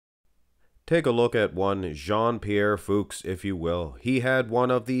Take a look at one Jean Pierre Fux, if you will. He had one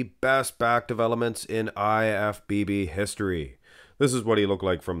of the best back developments in IFBB history. This is what he looked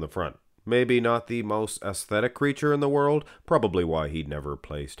like from the front. Maybe not the most aesthetic creature in the world, probably why he never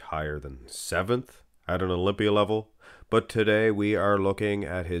placed higher than 7th at an Olympia level. But today we are looking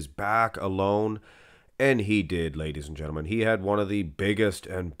at his back alone, and he did, ladies and gentlemen. He had one of the biggest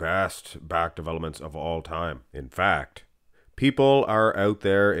and best back developments of all time. In fact, people are out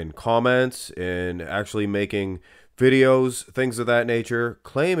there in comments and actually making videos, things of that nature,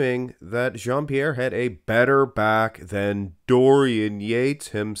 claiming that Jean Pierre had a better back than Dorian Yates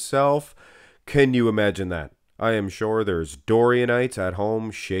himself. Can you imagine that? I am sure there's Dorianites at home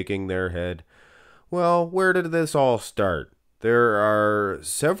shaking their head. Well, where did this all start? There are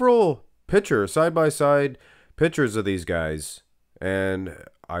several pictures, side-by-side pictures of these guys, and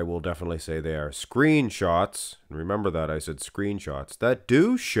I will definitely say they are screenshots. Remember that I said screenshots. That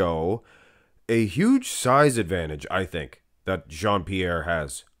do show a huge size advantage, I think, that Jean Pierre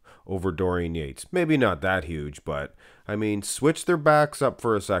has over Dorian Yates. Maybe not that huge, but I mean, switch their backs up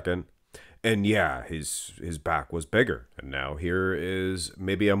for a second, and yeah, his back was bigger. And now here is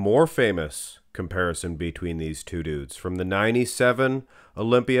maybe a more famous comparison between these two dudes from the 97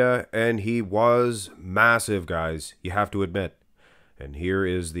 Olympia, and he was massive, guys. You have to admit. And here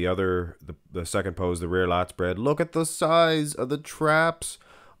is the second pose, the rear lat spread. Look at the size of the traps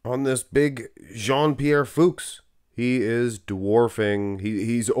on this big Jean Pierre Fux. He is dwarfing,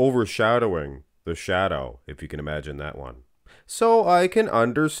 he's overshadowing the shadow, if you can imagine that one. So I can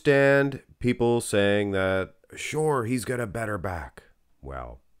understand people saying that, sure, he's got a better back.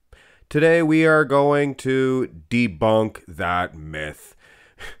 Well, today we are going to debunk that myth.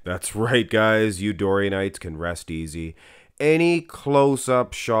 That's right, guys, you Dorianites can rest easy. Any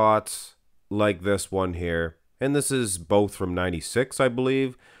close-up shots like this one here, and this is both from 96, I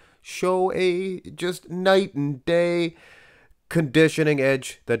believe, show a just night and day conditioning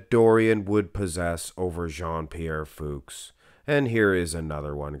edge that Dorian would possess over Jean Pierre Fux. And here is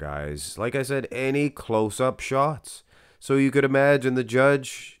another one, guys. Like I said, any close-up shots. So you could imagine the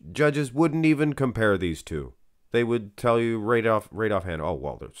judges wouldn't even compare these two. They would tell you right offhand, oh,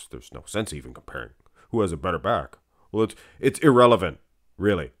 well, there's no sense even comparing. Who has a better back? Well, it's irrelevant,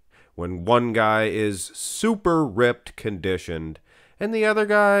 really. When one guy is super ripped, conditioned, and the other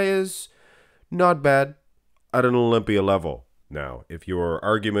guy is not bad at an Olympia level. Now, if your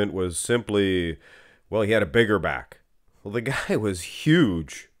argument was simply, well, he had a bigger back. Well, the guy was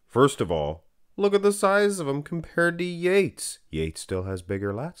huge. First of all, look at the size of him compared to Yates. Yates still has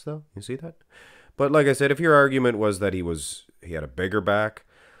bigger lats, though. You see that? But like I said, if your argument was that he had a bigger back,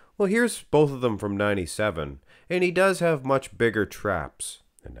 well, here's both of them from 97. And he does have much bigger traps.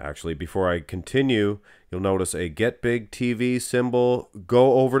 And actually, before I continue, you'll notice a Get Big TV symbol.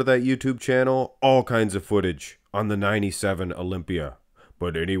 Go over to that YouTube channel. All kinds of footage on the 97 Olympia.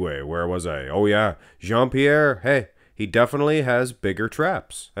 But anyway, where was I? Oh yeah, Jean Pierre, hey, he definitely has bigger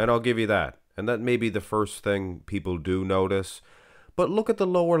traps. And I'll give you that. And that may be the first thing people do notice. But look at the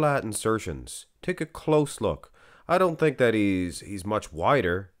lower lat insertions. Take a close look. I don't think that he's much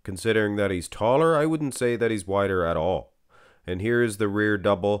wider. Considering that he's taller, I wouldn't say that he's wider at all. And here is the rear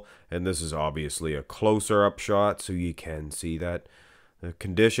double, and this is obviously a closer up shot, so you can see that. The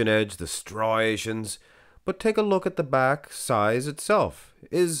condition edge, the striations. But take a look at the back size itself.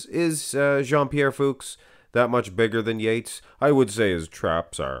 Is Jean Pierre Fux that much bigger than Yates? I would say his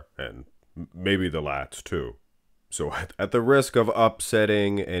traps are, and maybe the lats too. So at the risk of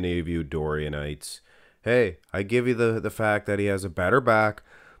upsetting any of you Dorianites, hey, I give you the fact that he has a better back.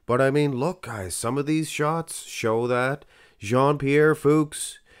 But I mean, look, guys, some of these shots show that Jean Pierre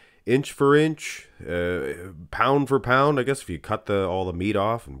Fux, inch for inch, pound for pound, I guess if you cut all the meat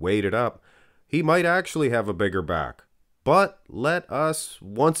off and weighed it up, he might actually have a bigger back. But let us,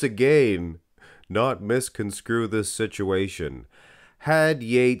 once again, not misconstrue this situation. Had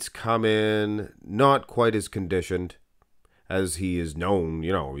Yates come in not quite as conditioned as he is known,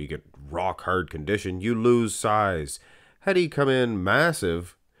 you know, you get rock hard condition, you lose size. Had he come in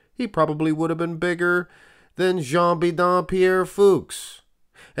massive, he probably would have been bigger than Jean Pierre Fux.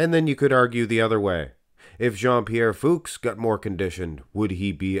 And then you could argue the other way. If Jean Pierre Fux got more conditioned, would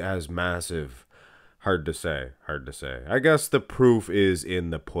he be as massive? Hard to say, hard to say. I guess the proof is in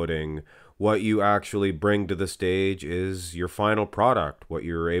the pudding. What you actually bring to the stage is your final product, what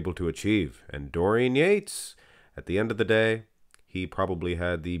you're able to achieve. And Dorian Yates, at the end of the day, he probably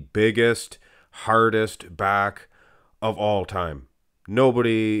had the biggest, hardest back of all time.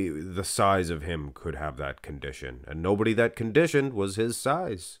 Nobody the size of him could have that condition, and nobody that conditioned was his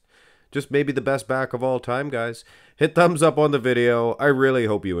size. Just maybe the best back of all time, guys. Hit thumbs up on the video. I really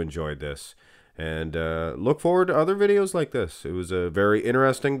hope you enjoyed this. And look forward to other videos like this. It was very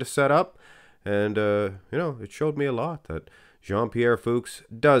interesting to set up. And, it showed me a lot that Jean Pierre Fux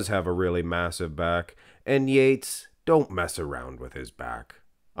does have a really massive back. And Yates, don't mess around with his back.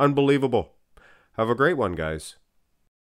 Unbelievable. Have a great one, guys.